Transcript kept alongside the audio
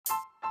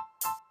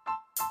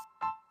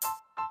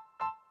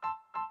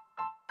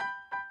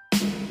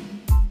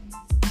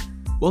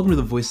Welcome to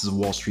the Voices of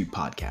Wall Street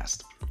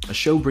podcast, a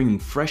show bringing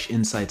fresh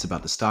insights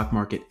about the stock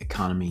market,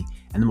 economy,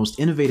 and the most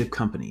innovative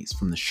companies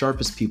from the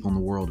sharpest people in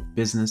the world of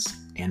business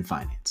and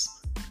finance.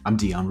 I'm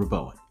Dion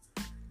Rabowen.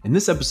 In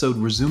this episode,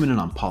 we're zooming in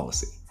on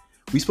policy.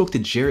 We spoke to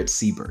Jarrett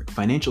Seaberg,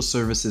 financial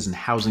services and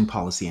housing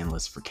policy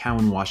analyst for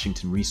Cowen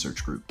Washington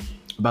Research Group,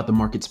 about the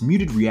market's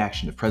muted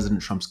reaction to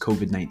President Trump's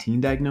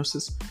COVID-19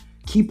 diagnosis,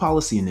 key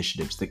policy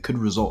initiatives that could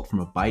result from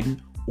a Biden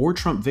or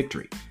Trump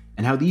victory,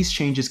 and how these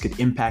changes could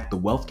impact the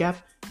wealth gap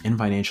and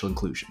financial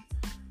inclusion.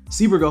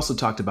 Seaberg also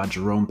talked about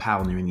Jerome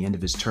Powell nearing the end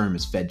of his term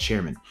as Fed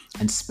chairman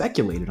and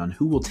speculated on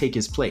who will take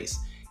his place,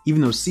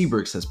 even though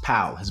Seaberg says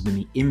Powell has been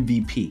the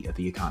MVP of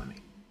the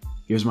economy.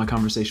 Here's my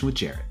conversation with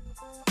Jarrett.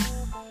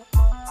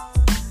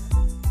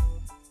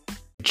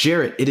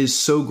 Jarrett, it is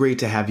so great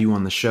to have you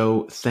on the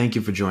show. Thank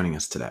you for joining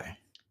us today.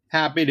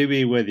 Happy to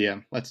be with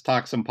you. Let's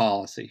talk some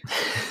policy.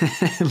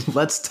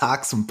 Let's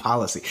talk some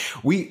policy.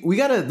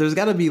 There's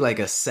gotta be like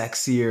a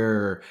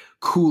sexier,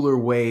 cooler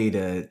way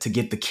to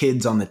get the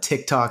kids on the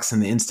TikToks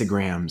and the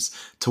Instagrams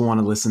to want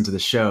to listen to the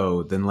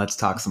show than let's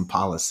talk some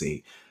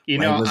policy.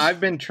 I've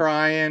been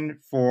trying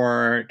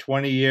for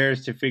 20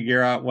 years to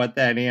figure out what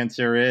that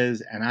answer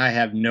is, and I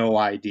have no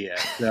idea.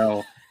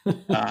 So,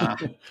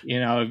 if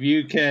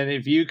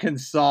you can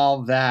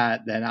solve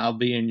that, then I'll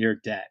be in your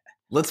debt.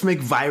 Let's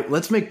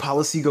make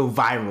policy go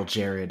viral,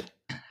 Jared.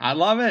 I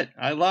love it.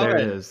 There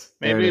it is.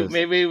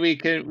 Maybe we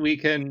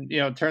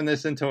can turn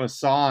this into a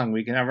song.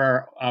 We can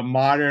have a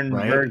modern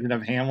version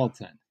of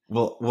Hamilton.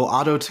 We'll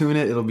auto tune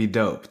it. It'll be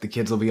dope. The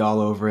kids will be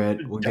all over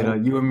it. We'll get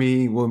you and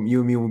me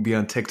will be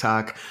on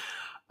TikTok.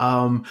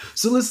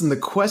 So listen, the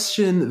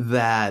question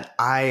that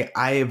I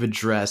have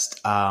addressed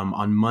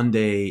on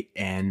Monday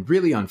and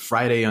really on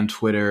Friday on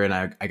Twitter, and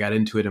I got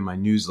into it in my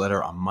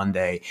newsletter on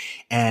Monday,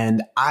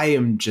 and I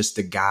am just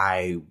a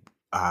guy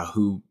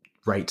who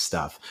writes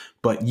stuff,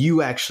 but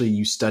you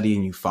study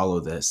and you follow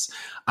this.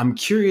 I'm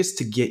curious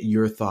to get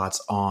your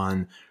thoughts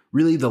on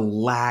really the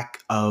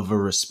lack of a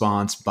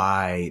response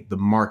by the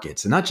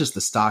markets, and not just the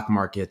stock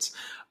markets,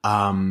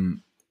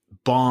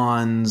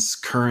 bonds,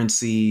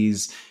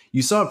 currencies.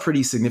 You saw a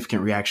pretty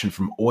significant reaction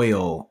from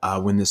oil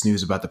when this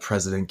news about the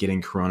president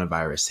getting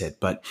coronavirus hit,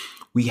 but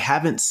we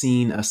haven't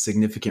seen a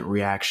significant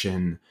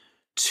reaction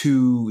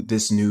to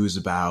this news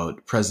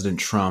about President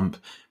Trump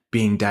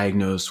being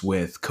diagnosed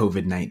with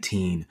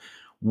COVID-19.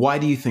 Why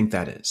do you think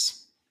that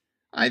is?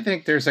 I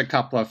think there's a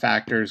couple of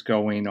factors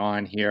going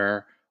on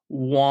here.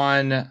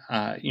 One,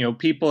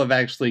 people have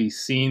actually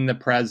seen the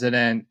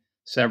president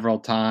several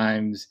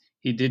times.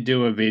 He did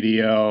do a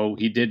video.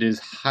 He did his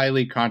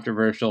highly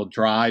controversial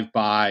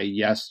drive-by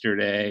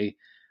yesterday.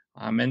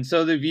 And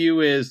so the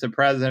view is the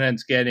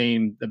president's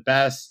getting the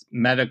best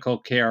medical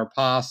care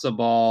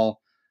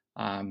possible.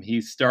 He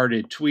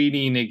started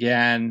tweeting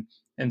again.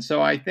 And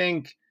so I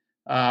think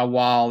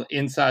while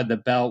inside the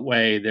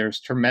Beltway, there's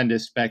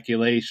tremendous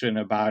speculation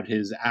about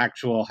his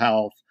actual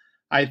health,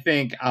 I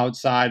think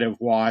outside of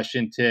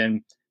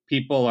Washington,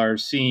 people are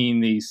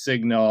seeing these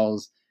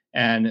signals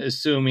and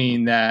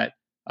assuming that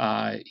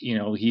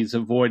he's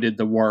avoided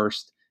the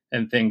worst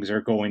and things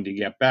are going to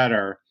get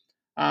better.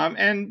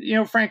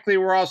 Frankly,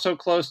 we're also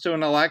close to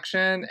an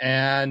election,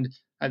 and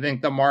I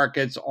think the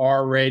market's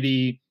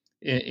already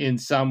in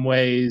some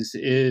ways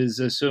is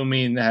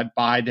assuming that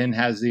Biden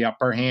has the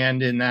upper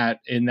hand in that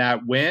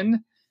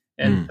win.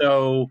 And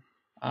so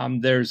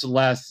there's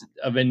less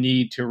of a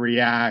need to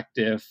react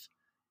if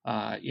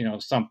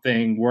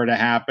something were to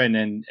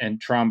happen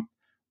and Trump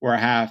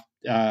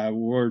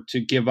were to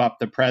give up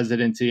the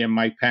presidency and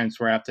Mike Pence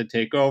were to have to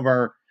take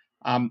over.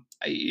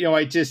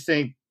 I just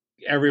think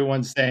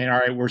everyone's saying, all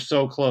right, we're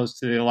so close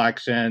to the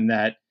election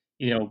that,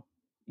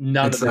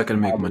 none it's not going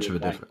to make much of a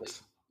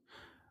difference.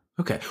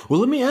 Okay. Well,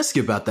 let me ask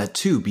you about that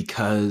too,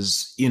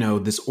 because,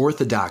 this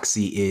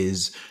orthodoxy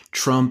is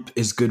Trump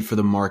is good for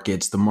the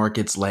markets. The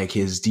markets like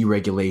his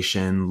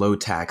deregulation, low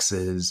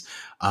taxes,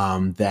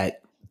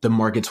 that the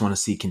markets want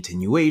to see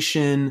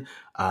continuation,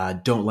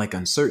 don't like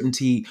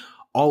uncertainty,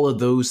 all of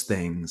those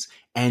things.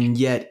 And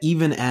yet,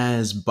 even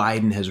as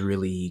Biden has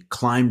really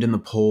climbed in the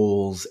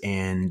polls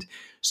and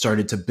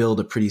started to build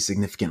a pretty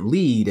significant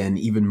lead, and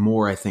even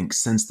more, I think,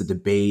 since the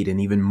debate and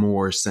even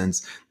more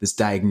since this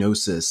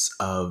diagnosis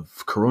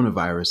of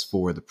coronavirus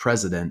for the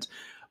president,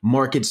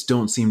 markets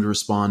don't seem to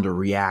respond or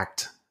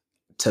react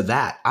to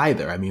that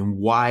either. I mean,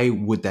 why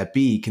would that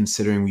be,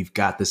 considering we've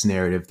got this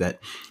narrative that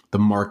the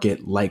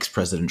market likes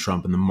President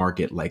Trump and the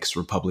market likes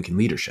Republican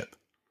leadership?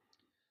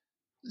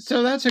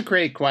 So that's a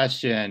great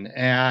question.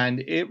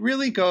 And it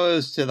really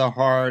goes to the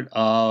heart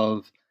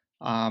of,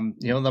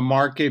 the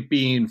market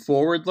being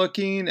forward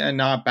looking and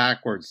not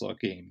backwards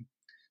looking.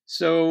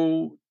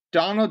 So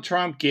Donald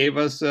Trump gave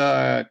us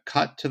a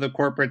cut to the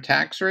corporate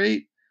tax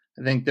rate.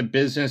 I think the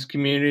business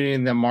community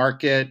and the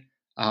market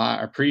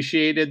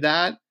appreciated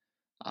that.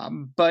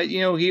 But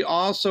he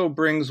also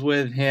brings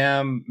with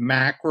him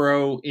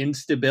macro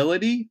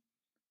instability.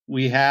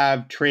 We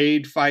have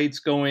trade fights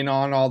going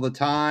on all the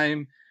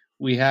time.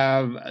 We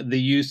have the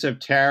use of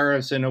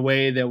tariffs in a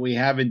way that we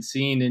haven't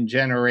seen in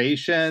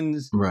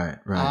generations, Right,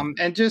 right.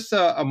 and just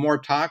a more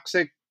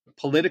toxic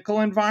political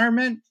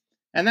environment.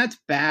 And that's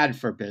bad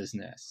for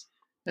business.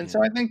 And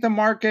so Yeah. I think the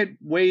market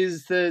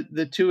weighs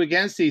the two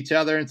against each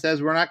other and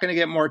says we're not going to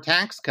get more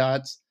tax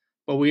cuts,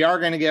 but we are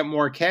going to get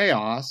more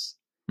chaos.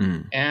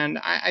 Mm. And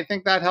I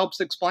think that helps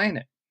explain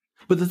it.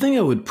 But the thing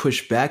I would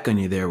push back on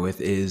you there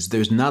with is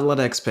there's not a lot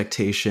of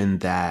expectation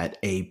that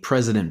a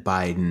President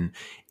Biden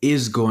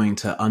is going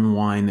to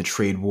unwind the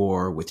trade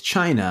war with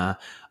China.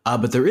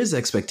 But there is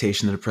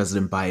expectation that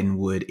President Biden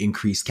would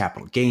increase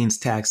capital gains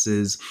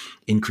taxes,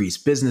 increase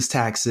business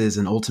taxes,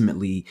 and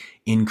ultimately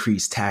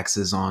increase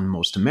taxes on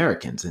most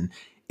Americans. And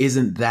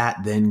isn't that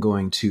then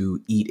going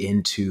to eat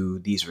into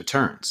these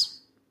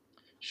returns?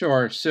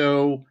 Sure.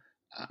 So,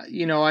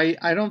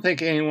 I don't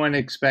think anyone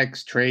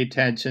expects trade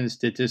tensions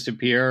to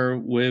disappear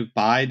with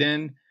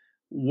Biden.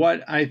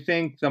 What I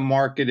think the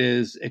market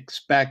is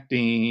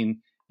expecting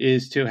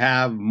is to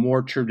have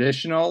more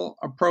traditional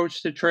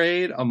approach to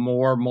trade, a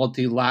more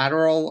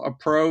multilateral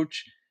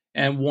approach,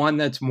 and one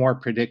that's more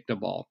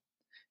predictable.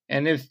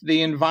 And if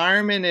the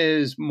environment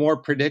is more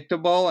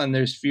predictable and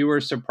there's fewer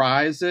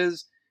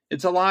surprises,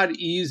 it's a lot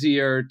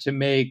easier to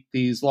make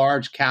these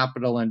large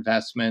capital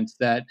investments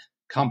that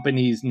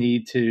companies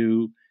need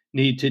to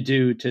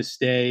do to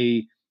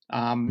stay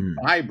Mm.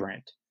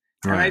 vibrant.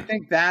 And I Right.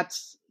 think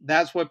that's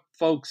what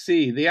folks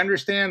see. They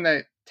understand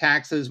that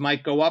taxes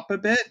might go up a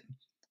bit,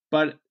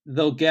 but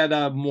they'll get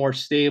a more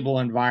stable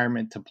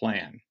environment to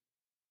plan.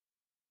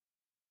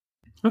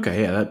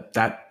 Okay, yeah,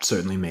 that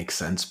certainly makes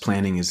sense.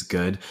 Planning is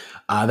good.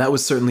 That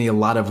was certainly a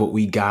lot of what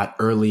we got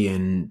early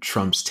in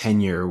Trump's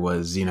tenure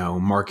was,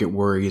 market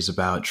worries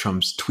about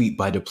Trump's tweet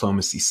by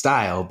diplomacy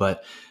style,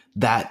 but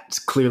that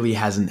clearly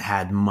hasn't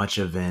had much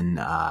of an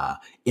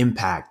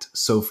impact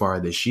so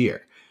far this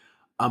year.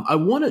 I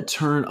want to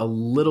turn a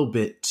little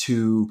bit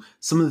to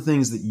some of the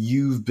things that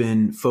you've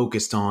been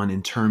focused on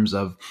in terms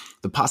of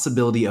the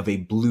possibility of a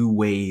blue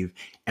wave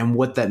and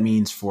what that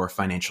means for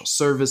financial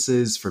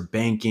services, for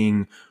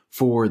banking,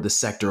 for the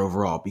sector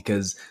overall.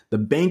 Because the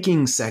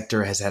banking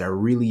sector has had a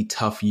really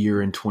tough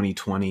year in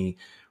 2020,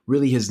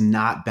 really has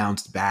not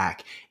bounced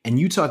back. And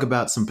you talk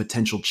about some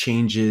potential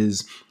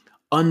changes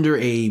under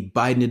a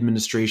Biden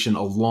administration,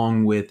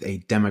 along with a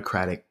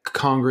Democratic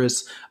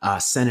Congress,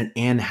 Senate,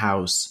 and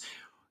House.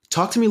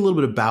 Talk to me a little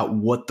bit about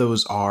what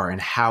those are and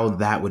how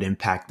that would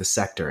impact the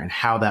sector and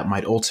how that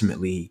might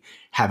ultimately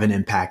have an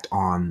impact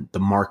on the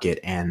market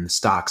and the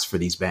stocks for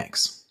these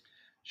banks.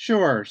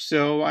 Sure.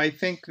 So I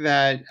think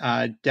that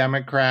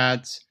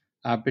Democrats,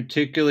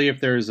 particularly if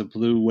there's a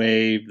blue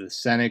wave, the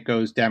Senate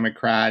goes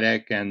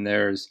Democratic, and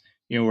there's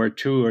a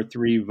 2 or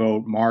 3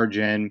 vote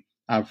margin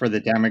for the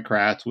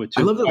Democrats, which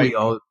I is love that quite we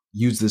all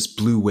use this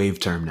blue wave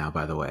term now,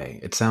 by the way.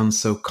 It sounds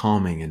so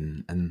calming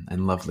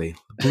and lovely.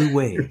 Blue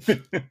wave.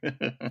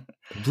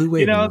 The blue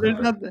wave in there's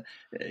November.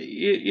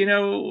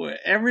 nothing.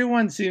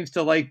 Everyone seems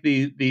to like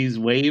these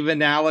wave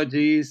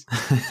analogies,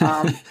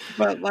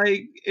 but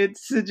like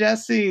it's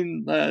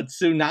suggesting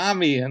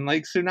tsunami, and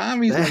like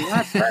tsunamis are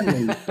not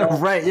friendly. So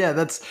Right, yeah,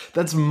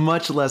 that's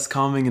much less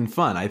calming and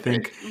fun, I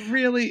think. it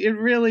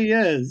really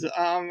is.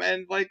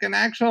 And like an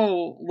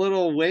actual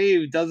little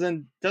wave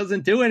doesn't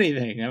do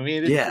anything. I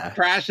mean, it just Yeah,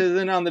 crashes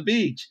in on the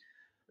beach.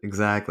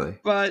 exactly.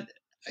 But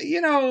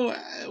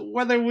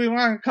whether we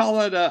want to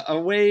call it a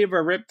wave, a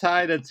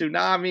riptide, a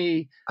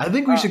tsunami, I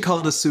think we uh, should call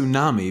it a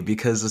tsunami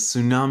because a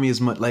tsunami is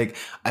much like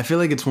I feel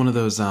like it's one of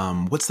those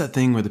what's that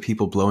thing where the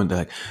people blow into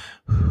like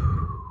a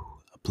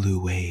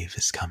blue wave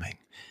is coming.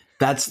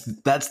 That's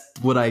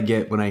what I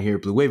get when I hear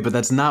blue wave, but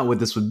that's not what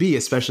this would be,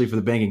 especially for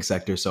the banking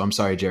sector. So I'm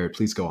sorry, Jared,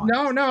 please go on.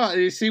 no, no.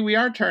 You see, we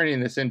are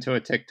turning this into a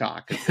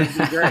TikTok. It's going to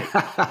be great.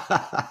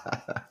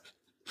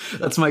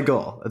 That's my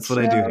goal. That's what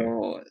I do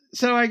here.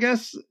 So I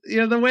guess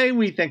the way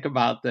we think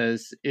about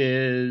this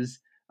is,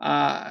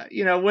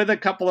 with a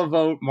couple of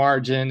vote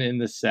margin in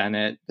the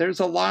Senate, there's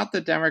a lot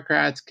that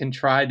Democrats can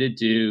try to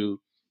do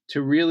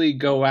to really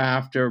go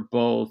after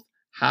both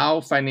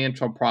how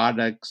financial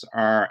products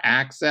are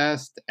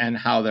accessed and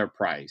how they're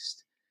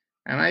priced.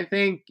 And I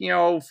think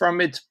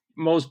from its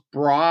most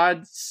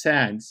broad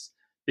sense,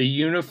 the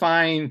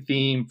unifying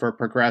theme for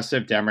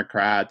progressive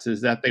Democrats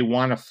is that they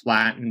want to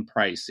flatten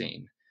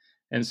pricing.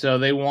 And so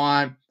they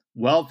want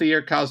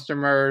wealthier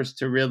customers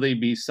to really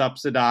be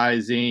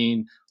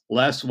subsidizing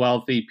less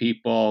wealthy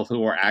people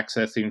who are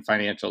accessing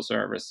financial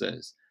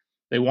services.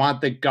 They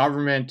want the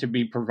government to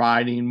be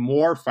providing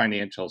more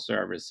financial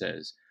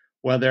services,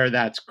 whether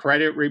that's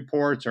credit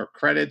reports or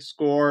credit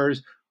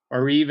scores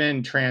or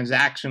even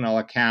transactional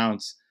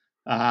accounts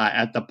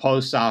at the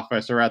post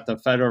office or at the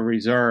Federal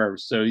Reserve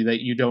so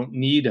that you don't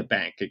need a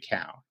bank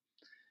account.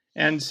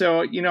 And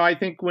so, I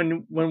think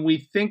when we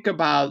think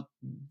about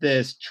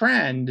this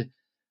trend,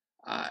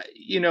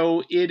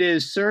 it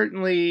is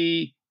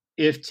certainly,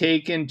 if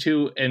taken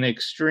to an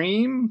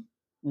extreme,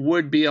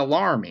 would be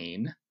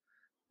alarming.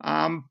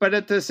 But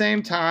at the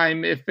same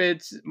time, if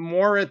it's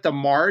more at the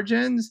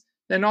margins,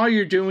 then all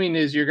you're doing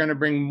is you're going to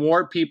bring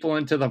more people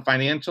into the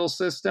financial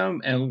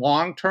system. And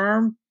long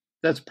term,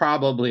 that's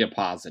probably a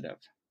positive.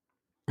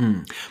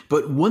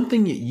 But one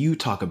thing that you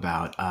talk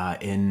about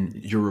in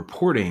your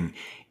reporting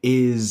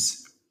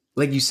is,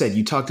 like you said,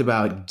 you talked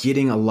about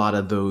getting a lot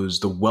of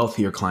the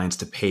wealthier clients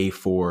to pay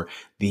for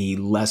the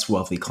less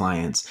wealthy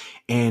clients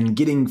and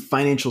getting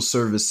financial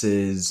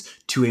services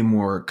to a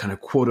more kind of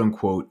quote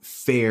unquote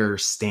fair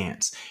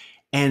stance.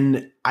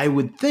 And I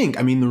would think,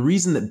 I mean, the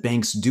reason that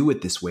banks do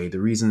it this way, the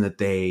reason that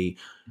they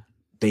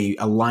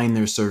align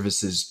their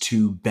services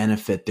to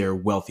benefit their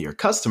wealthier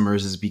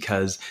customers is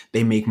because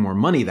they make more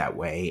money that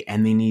way,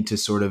 and they need to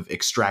sort of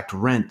extract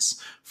rents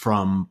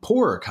from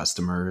poorer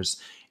customers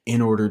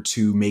in order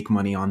to make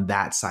money on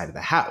that side of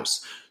the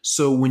house.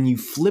 So when you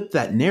flip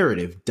that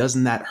narrative,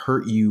 doesn't that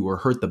hurt you or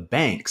hurt the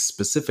banks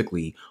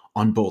specifically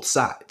on both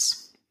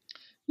sides?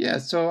 Yeah.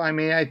 So, I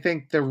mean, I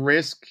think the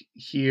risk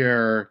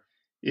here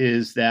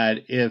is that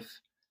if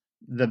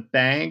the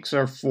banks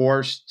are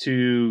forced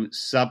to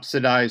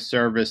subsidize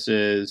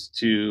services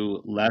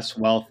to less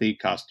wealthy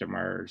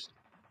customers,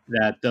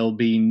 that there'll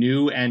be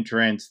new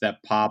entrants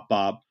that pop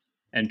up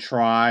and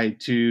try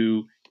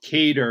to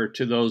cater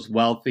to those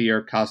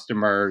wealthier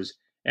customers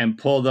and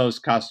pull those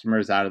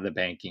customers out of the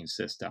banking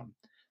system.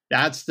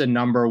 That's the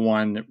number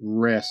one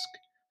risk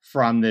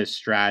from this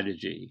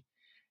strategy.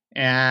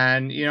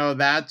 And,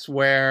 that's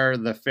where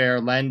the Fair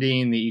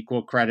Lending, the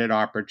Equal Credit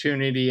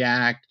Opportunity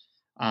Act,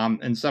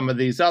 and some of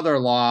these other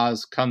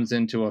laws comes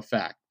into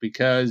effect,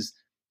 because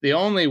the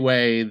only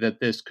way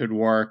that this could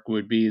work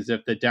would be as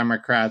if the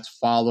Democrats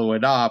follow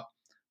it up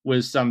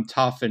with some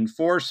tough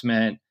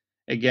enforcement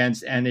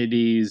against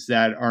entities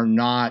that are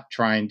not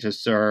trying to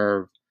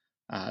serve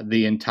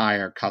the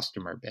entire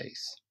customer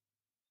base.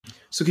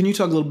 So can you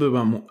talk a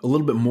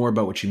little bit more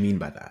about what you mean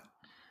by that?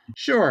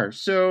 Sure.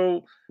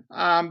 So,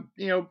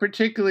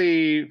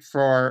 particularly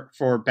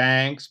for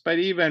banks, but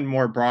even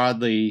more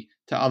broadly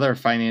to other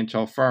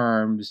financial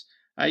firms,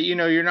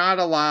 you're not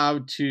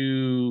allowed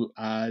to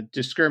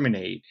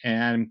discriminate.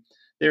 And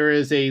there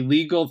is a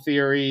legal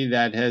theory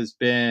that has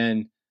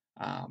been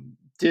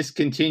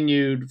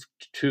discontinued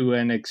to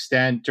an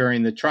extent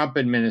during the Trump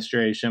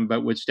administration,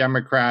 but which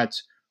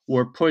Democrats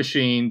were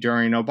pushing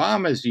during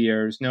Obama's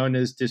years, known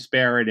as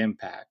disparate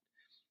impact.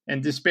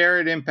 And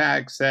disparate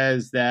impact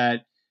says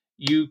that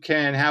you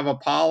can have a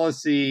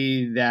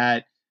policy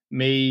that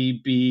may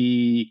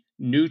be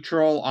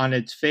neutral on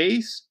its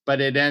face, but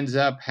it ends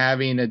up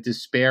having a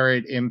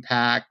disparate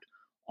impact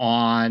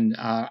on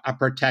a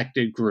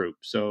protected group,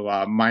 so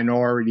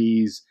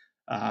minorities,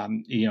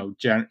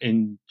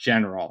 in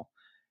general.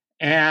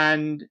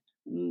 And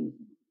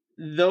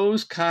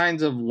those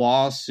kinds of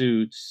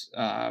lawsuits,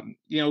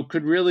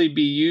 could really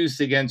be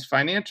used against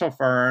financial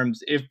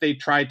firms if they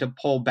tried to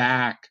pull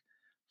back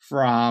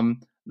from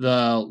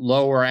the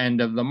lower end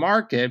of the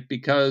market,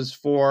 because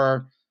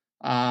for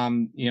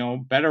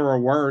better or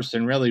worse,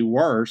 and really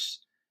worse,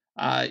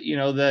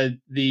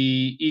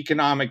 the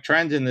economic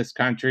trends in this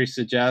country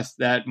suggest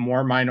that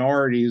more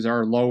minorities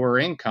are lower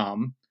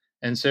income,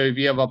 and so if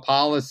you have a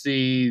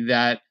policy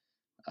that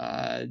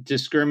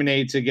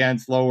discriminates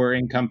against lower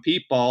income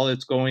people,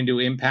 it's going to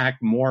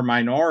impact more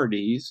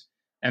minorities,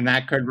 and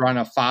that could run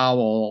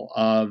afoul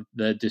of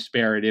the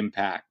disparate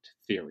impact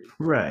theory.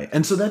 Right.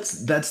 And so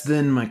that's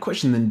then my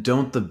question. Then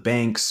aren't the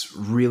banks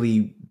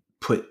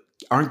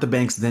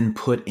then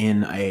put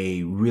in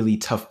a really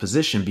tough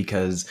position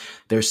because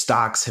their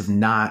stocks have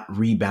not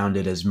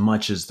rebounded as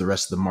much as the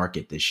rest of the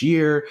market this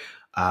year?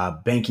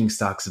 Banking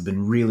stocks have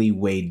been really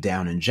weighed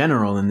down in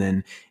general. And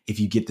then if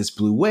you get this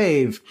blue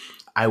wave,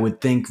 I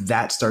would think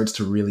that starts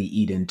to really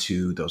eat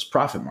into those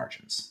profit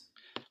margins.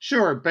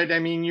 Sure. But I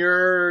mean,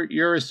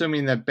 you're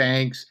assuming that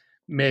banks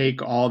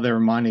make all their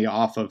money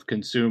off of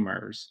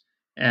consumers.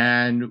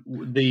 And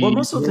the Well, I'm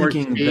also more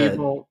thinking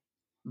stable,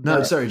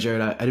 no, sorry,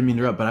 Jared, I didn't mean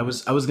to interrupt, but I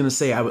was going to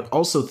say, I was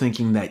also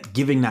thinking that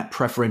giving that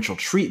preferential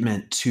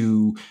treatment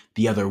to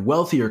the other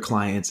wealthier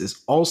clients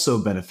is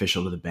also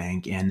beneficial to the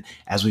bank. And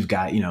as we've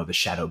got, the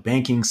shadow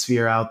banking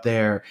sphere out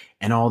there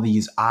and all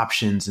these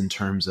options in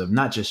terms of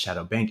not just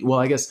shadow banking. Well,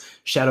 I guess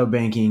shadow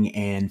banking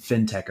and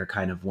fintech are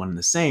kind of one and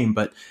the same,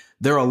 but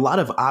there are a lot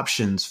of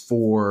options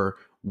for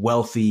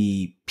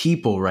wealthy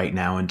people right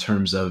now in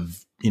terms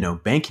of,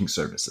 banking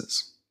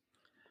services.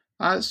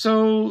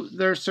 So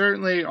there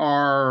certainly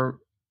are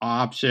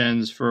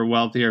options for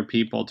wealthier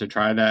people to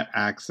try to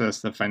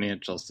access the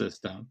financial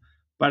system.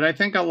 But I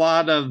think a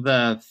lot of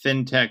the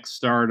fintech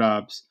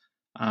startups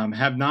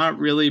have not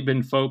really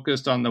been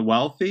focused on the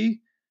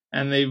wealthy,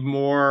 and they've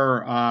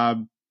more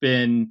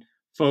been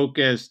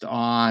focused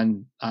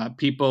on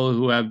people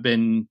who have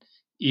been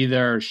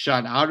either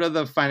shut out of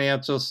the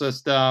financial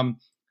system,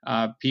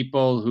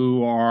 people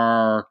who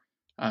are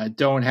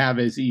don't have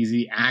as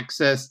easy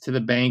access to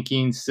the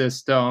banking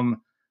system.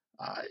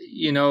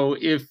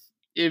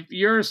 If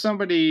you're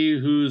somebody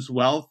who's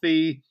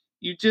wealthy,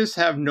 you just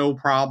have no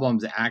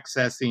problems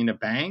accessing a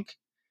bank,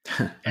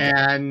 Okay.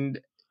 and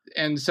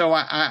so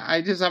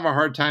I just have a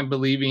hard time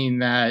believing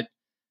that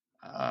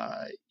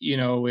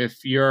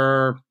if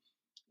you're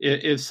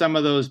if some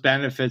of those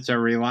benefits are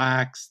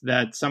relaxed,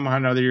 that somehow or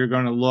another you're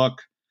going to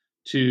look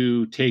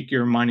to take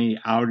your money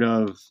out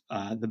of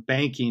the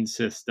banking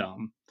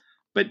system.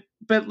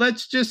 But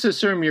let's just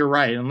assume you're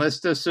right, and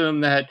let's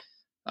assume that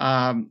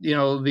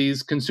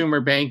these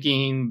consumer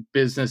banking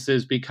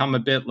businesses become a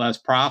bit less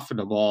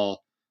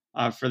profitable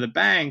for the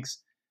banks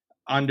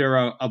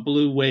under a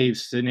blue wave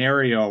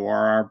scenario or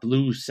our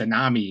blue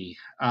tsunami.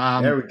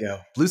 There we go,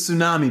 blue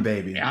tsunami,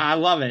 baby. I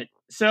love it.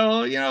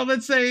 So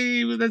let's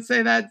say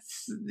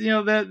that's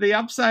the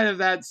upside of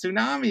that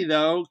tsunami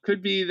though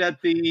could be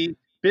that the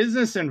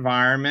business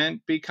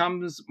environment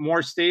becomes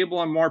more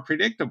stable and more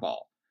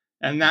predictable,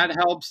 and that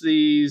helps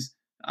these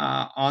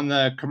on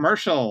the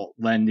commercial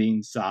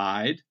lending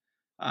side.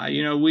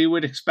 We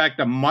would expect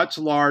a much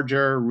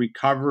larger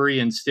recovery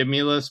and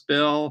stimulus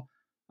bill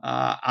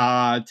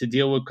to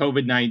deal with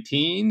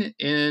COVID-19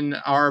 in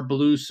our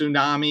blue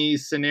tsunami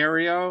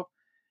scenario.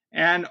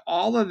 And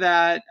all of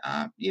that,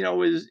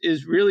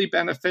 is really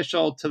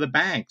beneficial to the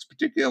banks,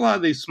 particularly a lot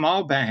of these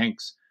small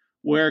banks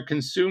where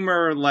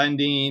consumer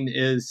lending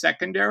is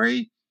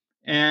secondary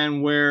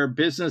and where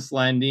business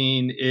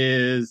lending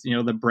is,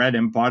 the bread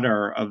and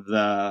butter of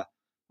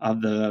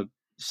the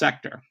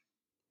sector.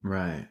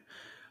 Right.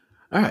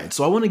 All right.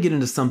 So I want to get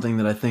into something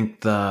that I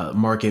think the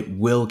market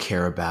will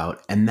care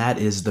about, and that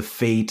is the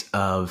fate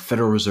of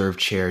Federal Reserve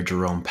Chair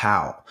Jerome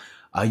Powell.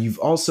 You've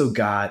also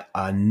got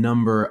a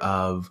number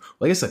of,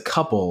 well, I guess a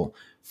couple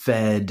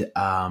Fed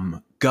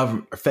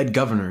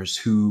governors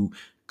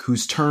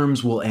whose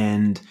terms will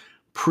end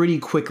pretty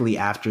quickly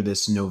after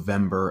this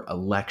November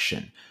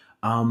election.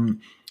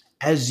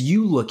 As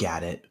you look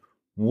at it,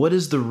 what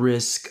is the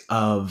risk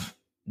of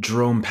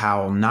Jerome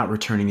Powell not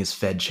returning as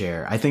Fed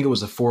chair? I think it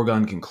was a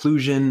foregone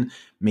conclusion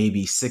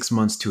maybe 6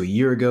 months to a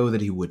year ago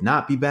that he would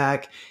not be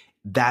back.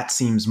 That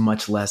seems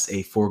much less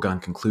a foregone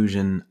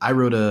conclusion. I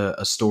wrote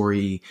a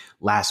story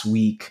last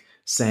week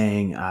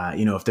saying,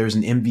 if there's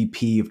an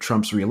MVP of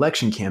Trump's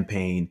reelection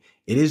campaign,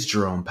 it is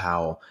Jerome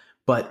Powell.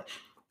 But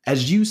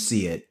as you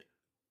see it,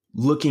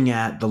 looking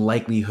at the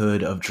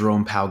likelihood of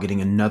Jerome Powell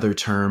getting another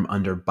term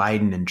under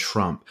Biden and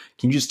Trump,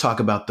 can you just talk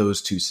about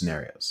those two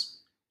scenarios?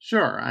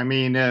 Sure. I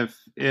mean,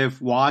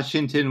 if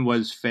Washington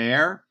was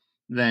fair,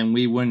 then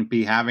we wouldn't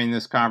be having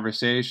this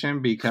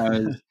conversation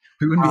because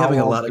we wouldn't be having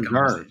a lot of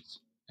conversations.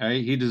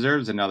 Right? He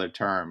deserves another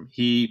term.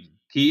 He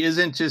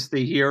isn't just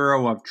the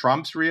hero of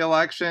Trump's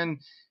reelection.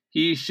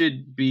 He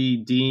should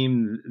be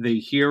deemed the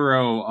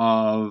hero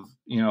of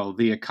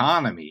the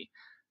economy.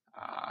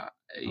 Wow.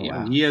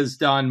 He has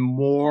done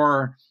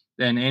more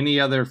than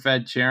any other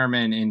Fed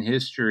chairman in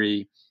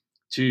history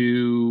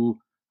to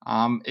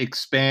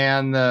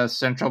expand the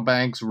central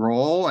bank's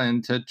role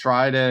and to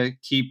try to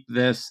keep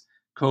this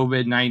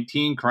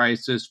COVID-19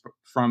 crisis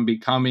from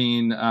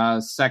becoming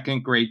a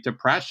second Great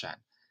Depression.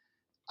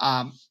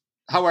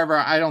 However,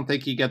 I don't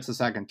think he gets a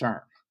second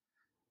term.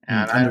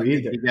 And I don't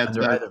think he gets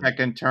a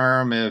second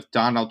term if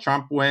Donald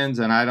Trump wins,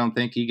 and I don't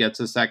think he gets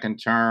a second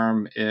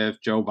term if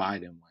Joe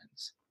Biden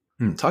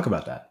wins. Talk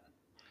about that.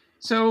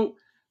 So,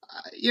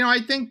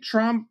 I think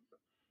Trump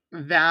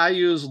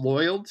values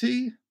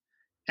loyalty,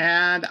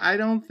 and I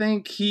don't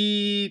think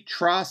he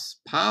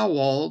trusts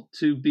Powell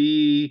to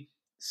be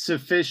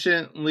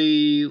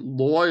sufficiently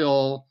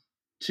loyal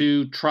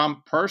to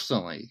Trump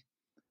personally.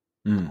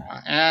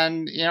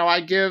 And,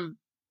 I give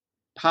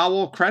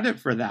Powell credit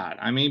for that.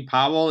 I mean,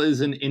 Powell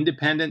is an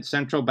independent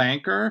central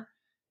banker,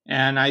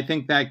 and I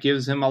think that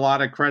gives him a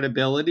lot of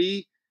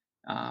credibility.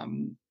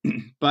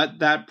 But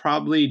that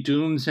probably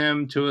dooms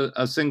him to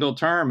a single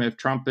term if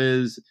Trump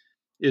is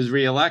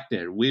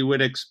reelected. We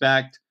would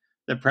expect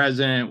the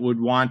president would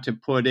want to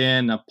put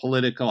in a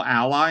political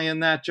ally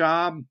in that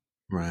job.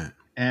 Right.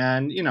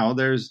 And,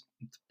 there's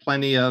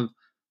plenty of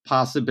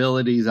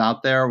possibilities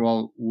out there.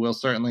 Well, we'll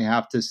certainly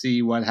have to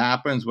see what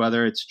happens,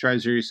 whether it's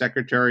Treasury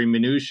Secretary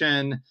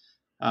Mnuchin,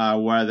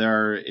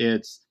 whether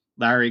it's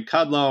Larry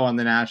Kudlow on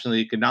the National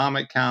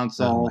Economic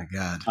Council. Oh my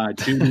God.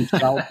 Judy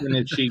Shelton,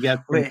 if she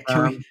gets Wait,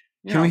 can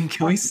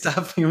we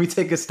stop? Can we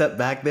take a step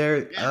back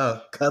there? Yeah.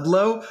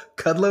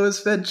 Kudlow is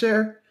Fed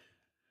chair?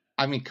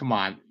 I mean, come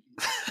on.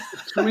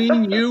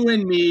 Between you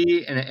and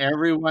me and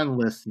everyone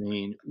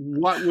listening,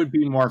 what would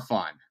be more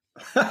fun?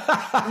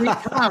 I mean,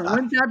 come on,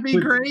 wouldn't that be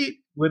great?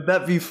 Would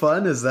that be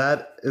fun? That's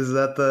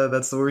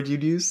the word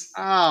you'd use?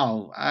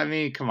 Oh, I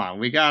mean, come on.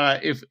 We gotta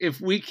if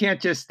we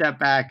can't just step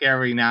back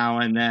every now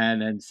and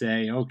then and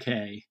say,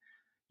 okay,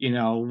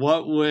 who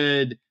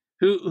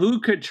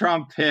could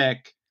Trump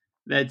pick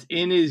that's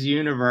in his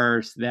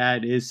universe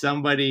that is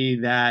somebody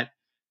that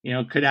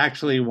could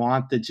actually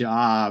want the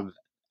job,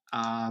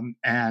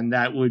 and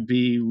that would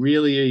be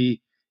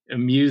really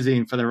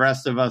amusing for the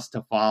rest of us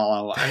to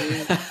follow. I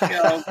mean,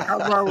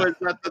 Kudlow was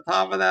at the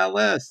top of that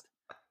list.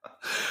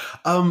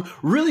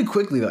 Really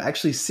quickly though,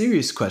 actually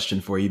serious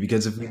question for you,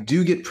 because if we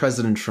do get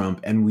President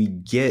Trump and we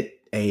get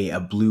a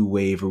blue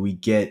wave, or we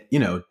get,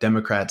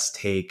 Democrats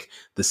take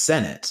the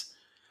Senate,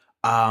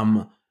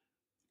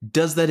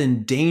 does that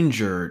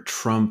endanger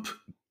Trump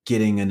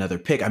getting another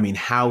pick? I mean,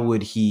 how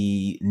would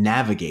he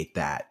navigate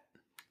that?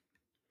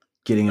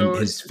 getting So,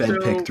 his Fed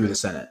pick so through the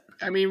Senate.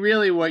 I mean,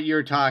 really, what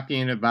you're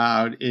talking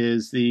about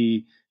is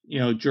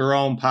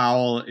Jerome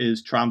Powell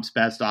is Trump's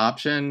best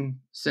option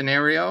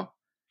scenario,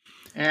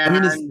 I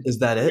mean, and is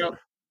that you it? know,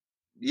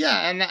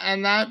 yeah,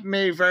 and that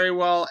may very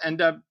well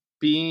end up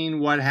being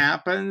what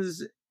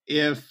happens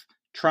if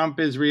Trump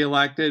is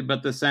reelected,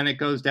 but the Senate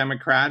goes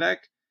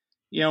Democratic.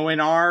 In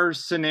our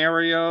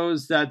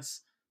scenarios,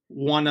 that's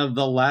one of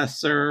the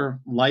lesser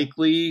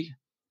likely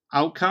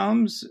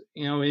outcomes.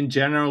 In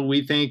general,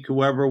 we think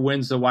whoever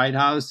wins the White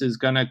House is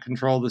going to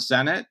control the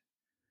Senate.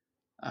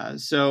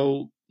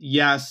 So,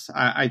 yes,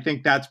 I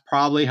think that's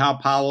probably how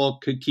Powell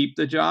could keep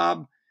the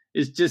job.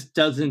 It just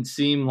doesn't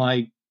seem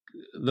like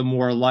the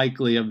more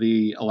likely of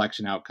the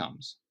election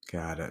outcomes.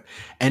 Got it.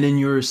 And in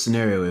your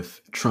scenario,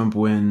 if Trump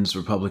wins,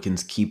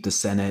 Republicans keep the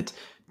Senate,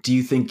 do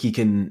you think he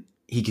can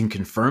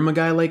confirm a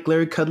guy like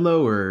Larry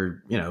Kudlow,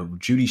 or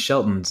Judy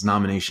Shelton's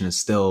nomination is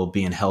still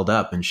being held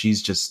up and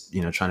she's just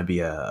trying to be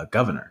a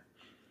governor?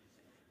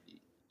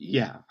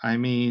 Yeah, I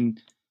mean,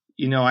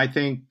 I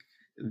think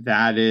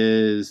that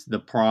is the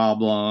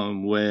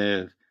problem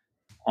with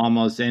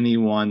almost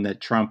anyone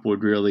that Trump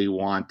would really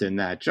want in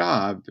that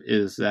job,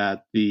 is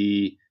that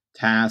the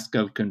task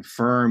of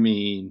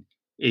confirming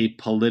a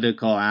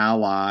political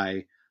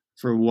ally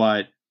for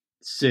what,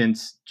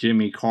 since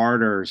Jimmy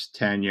Carter's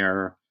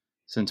tenure,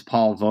 since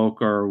Paul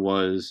Volcker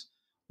was,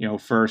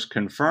 first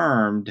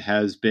confirmed,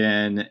 has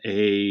been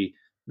a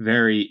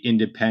very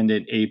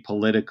independent,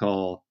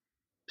 apolitical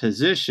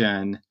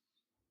position.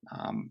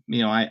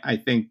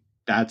 I think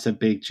that's a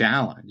big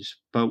challenge.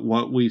 But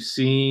what we've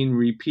seen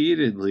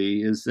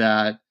repeatedly is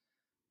that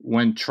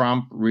when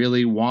Trump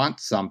really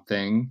wants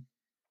something,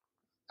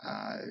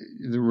 uh,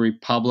 the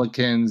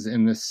Republicans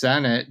in the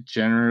Senate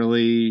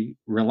generally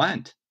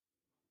relent.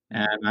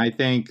 And I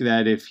think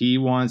that if he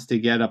wants to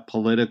get a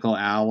political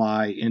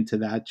ally into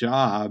that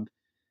job,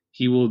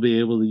 he will be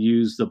able to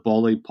use the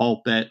bully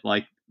pulpit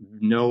like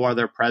no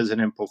other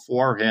president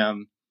before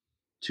him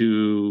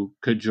to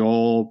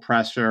cajole,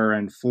 pressure,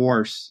 and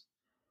force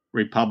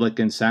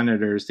Republican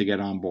senators to get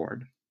on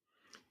board.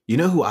 You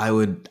know who I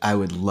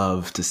would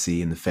love to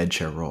see in the Fed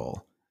chair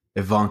role?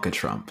 Ivanka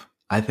Trump.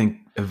 I think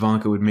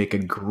Ivanka would make a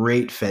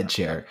great Fed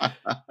chair.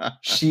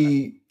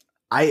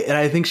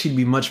 I think she'd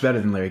be much better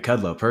than Larry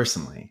Kudlow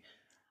personally.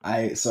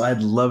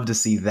 I'd love to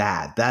see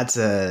that. That's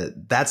a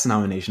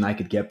nomination I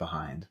could get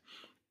behind.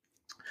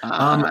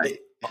 Um, uh,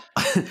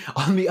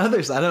 on the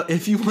other side,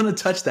 if you want to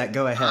touch that,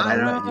 go ahead. I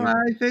I'll let don't. you.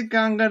 I think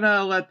I'm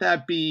gonna let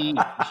that be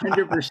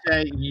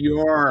 100%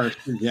 your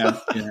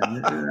suggestion.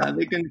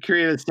 They can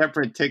create a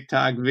separate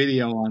TikTok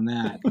video on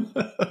that.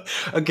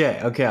 Okay.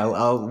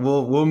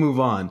 We'll move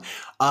on.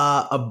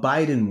 A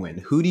Biden win.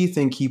 Who do you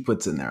think he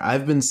puts in there?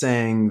 I've been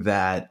saying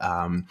that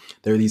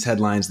there are these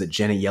headlines that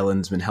Janet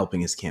Yellen's been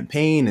helping his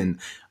campaign, and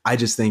I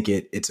just think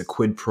it's a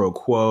quid pro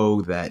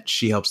quo that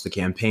she helps the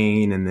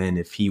campaign, and then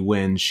if he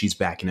wins, she's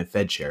back in a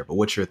Fed chair. But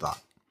what's your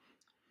thought?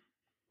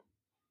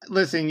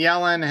 Listen,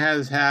 Yellen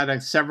has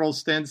had several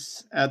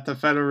stints at the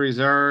Federal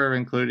Reserve,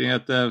 including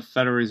at the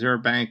Federal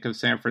Reserve Bank of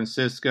San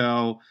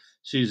Francisco.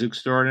 She's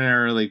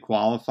extraordinarily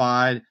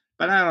qualified,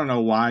 but I don't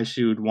know why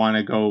she would want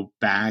to go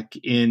back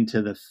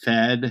into the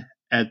Fed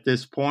at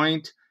this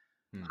point.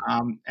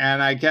 And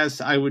I guess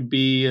I would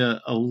be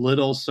a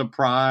little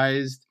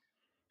surprised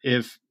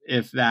if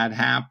that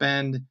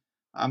happened.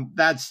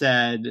 That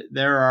said,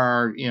 there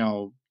are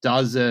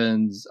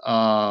dozens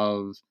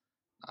of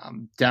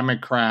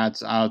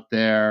Democrats out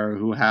there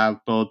who have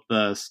both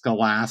the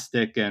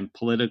scholastic and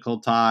political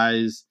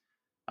ties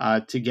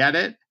to get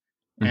it.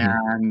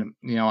 Mm-hmm.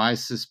 And, I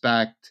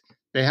suspect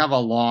they have a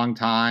long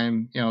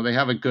time. They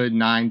have a good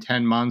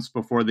 9-10 months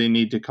before they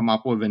need to come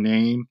up with a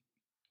name.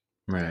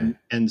 Right.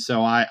 And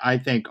so I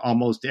think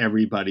almost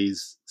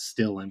everybody's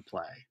still in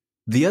play.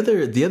 The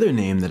other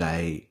name that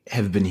I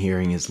have been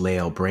hearing is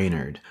Lael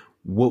Brainerd.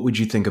 What would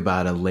you think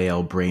about a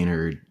Lael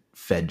Brainerd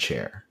Fed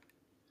chair?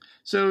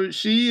 So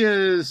she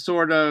is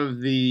sort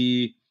of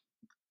the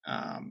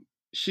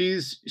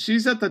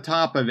she's at the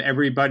top of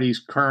everybody's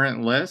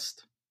current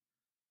list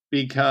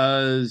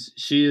because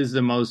she is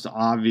the most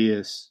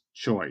obvious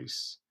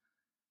choice.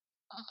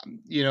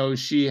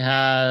 She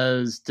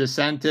has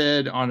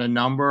dissented on a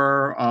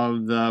number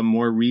of the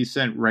more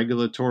recent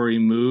regulatory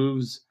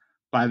moves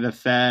by the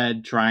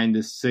Fed, trying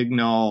to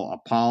signal a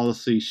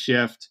policy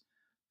shift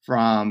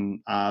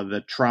from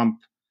the Trump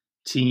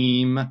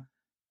team.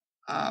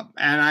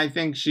 And I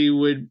think she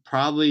would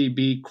probably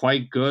be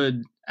quite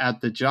good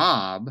at the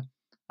job.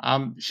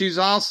 She's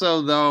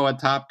also, though, a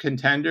top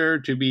contender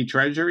to be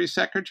Treasury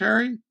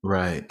Secretary.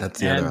 Right. That's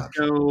the other And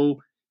option.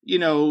 so,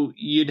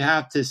 you'd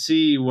have to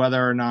see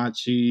whether or not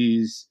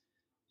she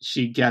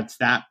gets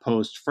that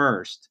post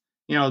first.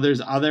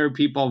 There's other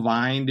people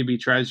vying to be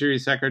Treasury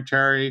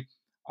Secretary.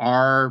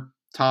 Our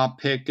top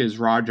pick is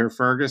Roger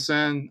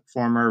Ferguson,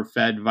 former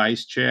Fed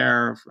Vice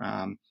Chair.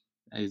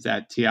 He's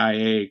at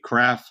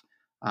TIAA-CREF.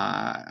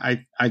 I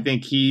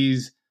think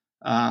he's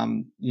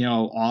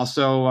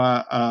also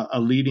a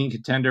leading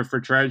contender for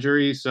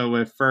Treasury. So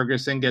if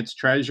Ferguson gets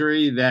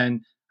Treasury,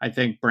 then I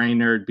think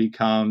Brainerd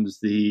becomes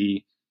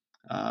the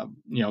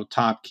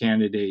top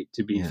candidate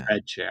to be Yeah.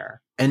 Fed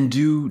chair. And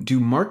do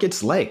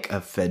markets like a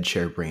Fed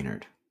chair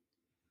Brainerd?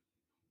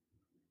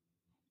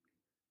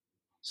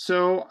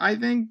 So I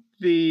think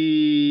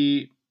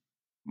the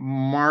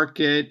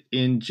market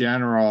in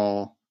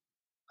general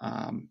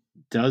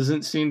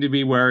doesn't seem to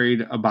be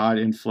worried about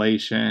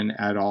inflation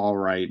at all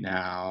right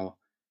now.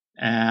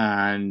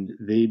 And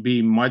they'd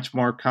be much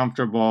more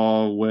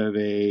comfortable with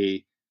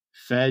a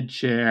Fed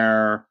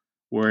chair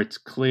where it's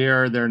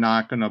clear they're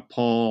not going to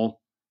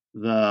pull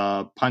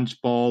the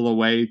punch bowl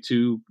away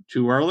too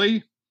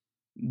early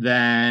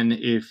than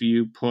if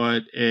you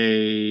put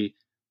a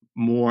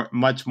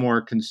much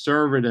more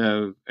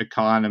conservative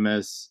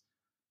economist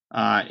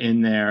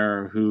in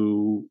there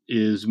who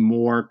is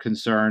more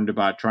concerned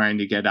about trying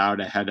to get out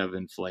ahead of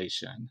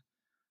inflation.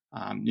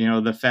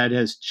 The Fed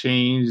has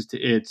changed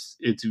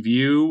its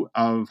view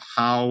of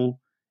how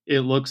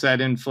it looks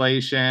at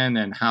inflation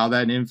and how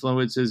that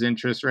influences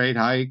interest rate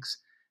hikes.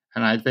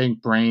 And I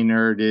think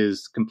Brainerd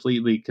is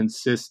completely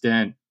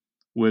consistent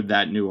with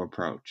that new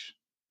approach.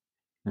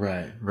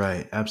 Right,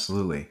 right,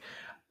 absolutely.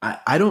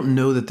 I don't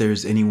know that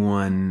there's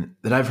anyone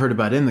that I've heard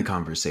about in the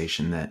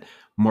conversation that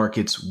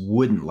markets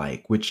wouldn't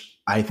like, which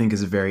I think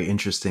is a very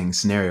interesting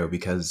scenario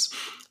because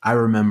I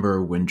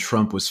remember when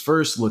Trump was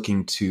first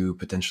looking to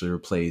potentially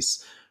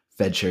replace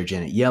Fed Chair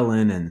Janet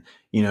Yellen, and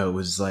it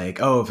was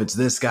like, oh, if it's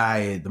this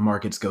guy, the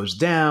markets goes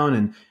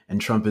down,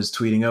 and Trump is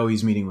tweeting, oh,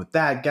 he's meeting with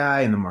that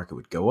guy, and the market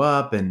would go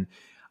up, and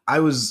I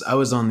was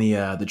on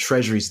the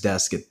Treasury's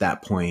desk at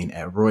that point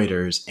at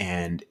Reuters,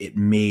 and it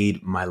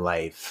made my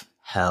life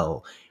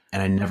hell.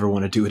 And I never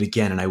want to do it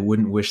again, and I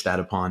wouldn't wish that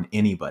upon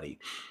anybody.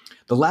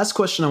 The last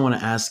question I want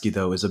to ask you,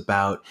 though, is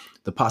about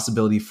the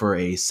possibility for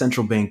a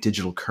central bank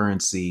digital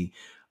currency.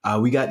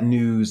 We got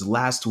news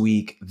last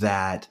week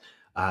that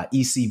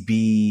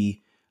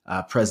ECB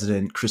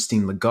President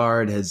Christine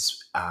Lagarde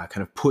has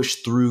kind of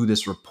pushed through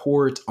this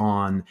report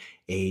on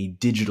a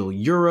digital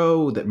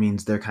euro. That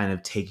means they're kind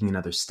of taking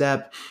another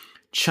step.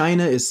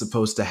 China is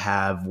supposed to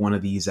have one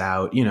of these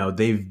out.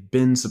 They've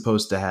been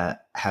supposed to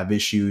have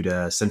issued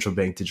a central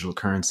bank digital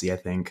currency, I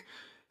think,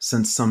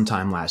 since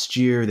sometime last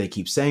year. They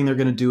keep saying they're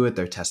going to do it.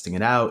 They're testing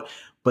it out,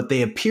 but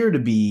they appear to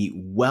be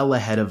well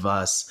ahead of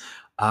us.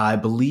 I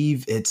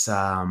believe it's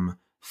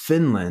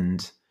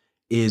Finland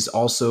is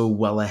also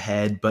well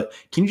ahead. But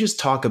can you just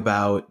talk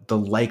about the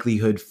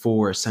likelihood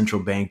for a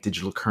central bank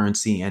digital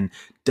currency, and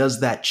does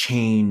that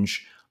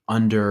change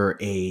under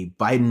a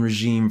Biden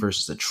regime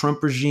versus a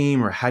Trump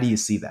regime, or how do you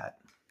see that?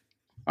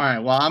 All right.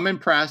 Well, I'm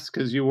impressed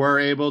because you were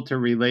able to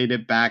relate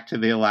it back to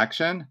the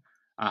election.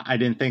 I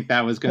didn't think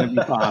that was going to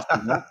be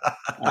possible.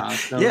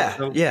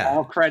 Yeah.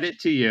 All credit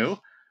to you.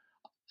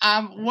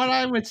 What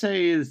I would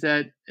say is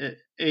that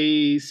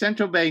a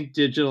central bank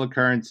digital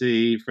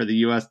currency for the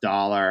US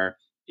dollar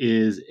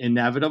is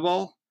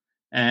inevitable,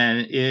 and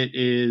it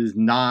is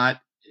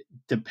not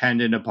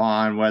dependent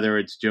upon whether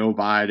it's Joe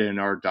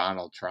Biden or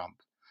Donald Trump.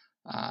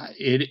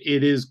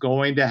 It is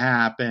going to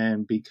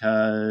happen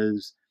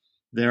because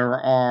there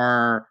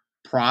are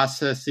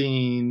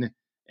processing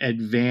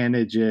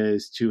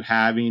advantages to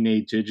having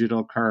a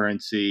digital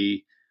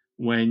currency.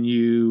 When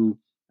you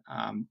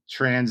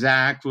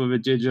transact with a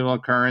digital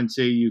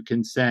currency, you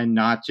can send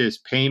not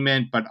just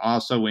payment, but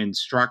also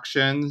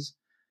instructions.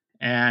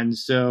 And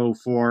so,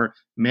 for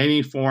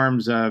many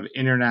forms of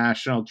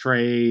international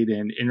trade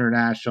and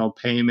international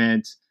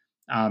payments,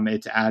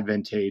 it's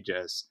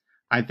advantageous.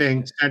 I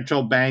think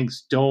central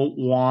banks don't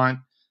want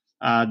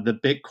the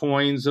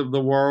Bitcoins of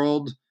the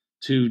world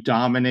to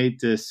dominate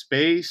this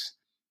space.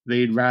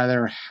 They'd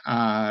rather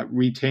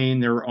retain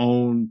their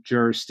own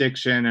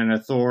jurisdiction and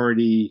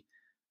authority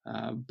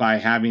by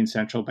having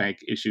central bank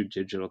issued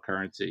digital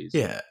currencies.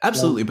 Yeah,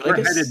 absolutely. So but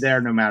we're headed there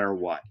no matter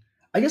what.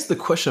 I guess the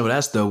question I would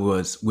ask,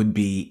 though, would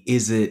be,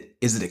 is it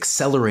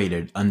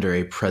accelerated under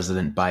a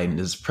President Biden?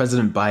 Does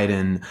President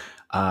Biden,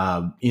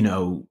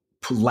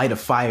 light a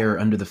fire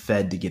under the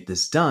Fed to get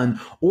this done,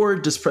 or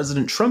does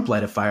President Trump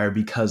light a fire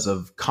because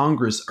of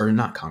Congress, or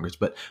not Congress,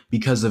 but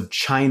because of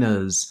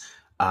China's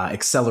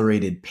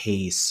accelerated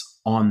pace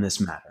on this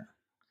matter?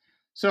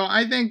 So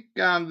I think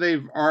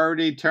they've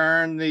already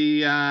turned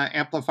the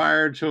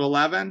amplifier to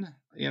 11.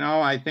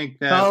 I think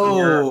that.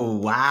 Oh,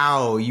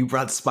 wow. You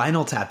brought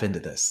Spinal Tap into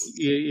this.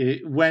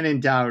 When in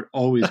doubt,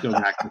 always go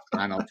back to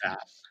Spinal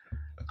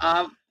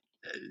Tap.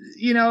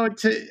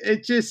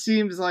 It just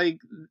seems like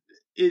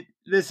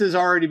this has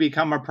already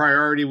become a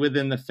priority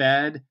within the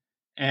Fed.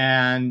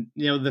 And,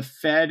 the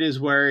Fed is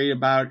worried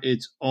about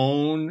its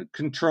own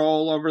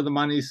control over the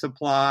money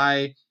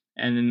supply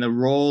and in the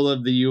role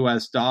of the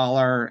US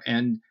dollar.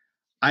 And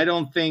I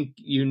don't think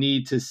you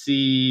need to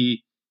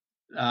see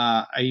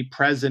a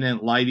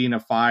president lighting a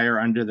fire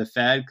under the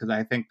Fed, because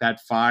I think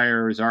that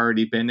fire has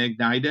already been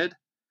ignited.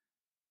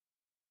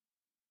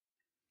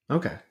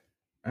 Okay.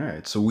 All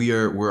right. So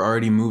we're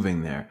already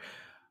moving there.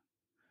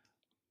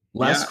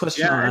 Last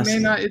question. Yeah,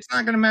 it's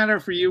not going to matter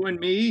for you and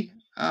me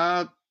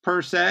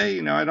per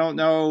se. I don't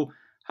know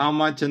how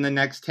much in the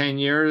next 10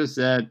 years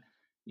that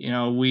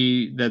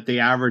that the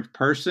average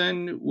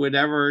person would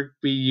ever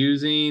be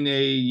using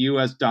a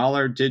US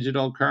dollar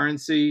digital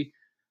currency,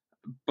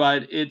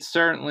 but it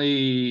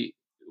certainly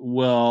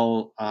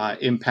will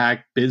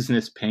impact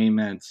business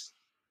payments,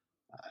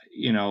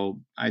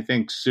 I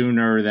think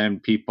sooner than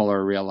people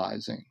are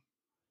realizing.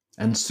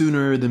 And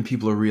sooner than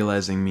people are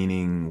realizing,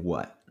 meaning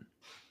what?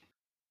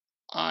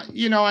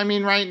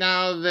 Right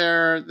now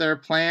their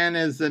plan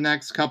is the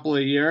next couple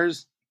of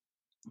years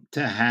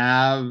to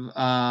have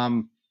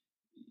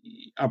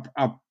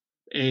a,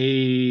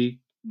 a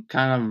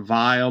kind of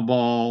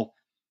viable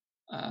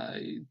uh,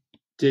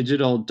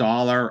 digital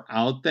dollar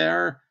out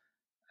there.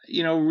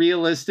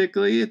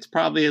 Realistically, it's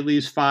probably at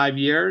least 5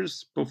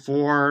 years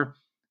before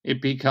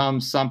it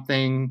becomes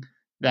something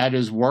that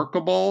is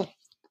workable.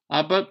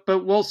 But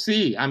we'll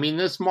see. I mean,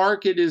 this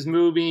market is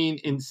moving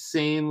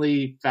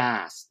insanely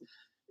fast.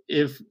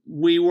 If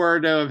we were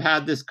to have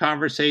had this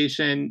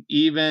conversation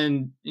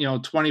even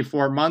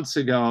 24 months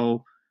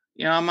ago,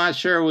 I'm not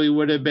sure we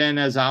would have been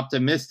as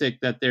optimistic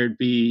that there'd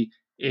be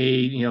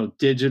a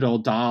digital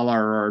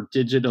dollar or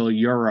digital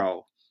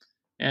euro.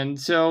 And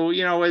so,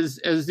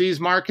 as these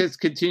markets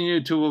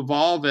continue to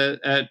evolve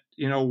at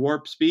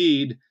warp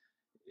speed,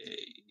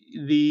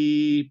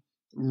 the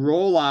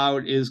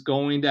rollout is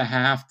going to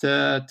have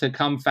to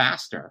come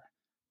faster.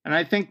 And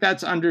I think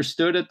that's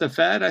understood at the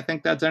Fed. I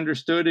think that's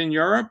understood in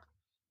Europe.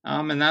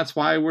 And that's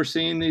why we're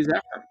seeing these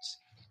efforts.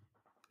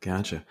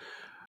 Gotcha.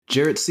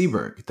 Jarrett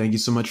Seaberg, thank you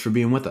so much for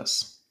being with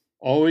us.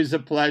 Always a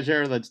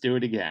pleasure. Let's do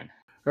it again.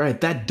 All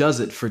right, that does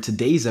it for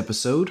today's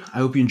episode. I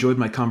hope you enjoyed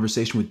my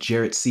conversation with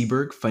Jarrett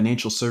Seaberg,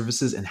 financial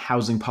services and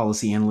housing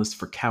policy analyst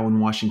for Cowen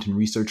Washington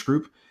Research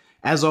Group.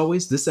 As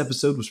always, this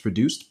episode was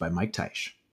produced by Mike Teich.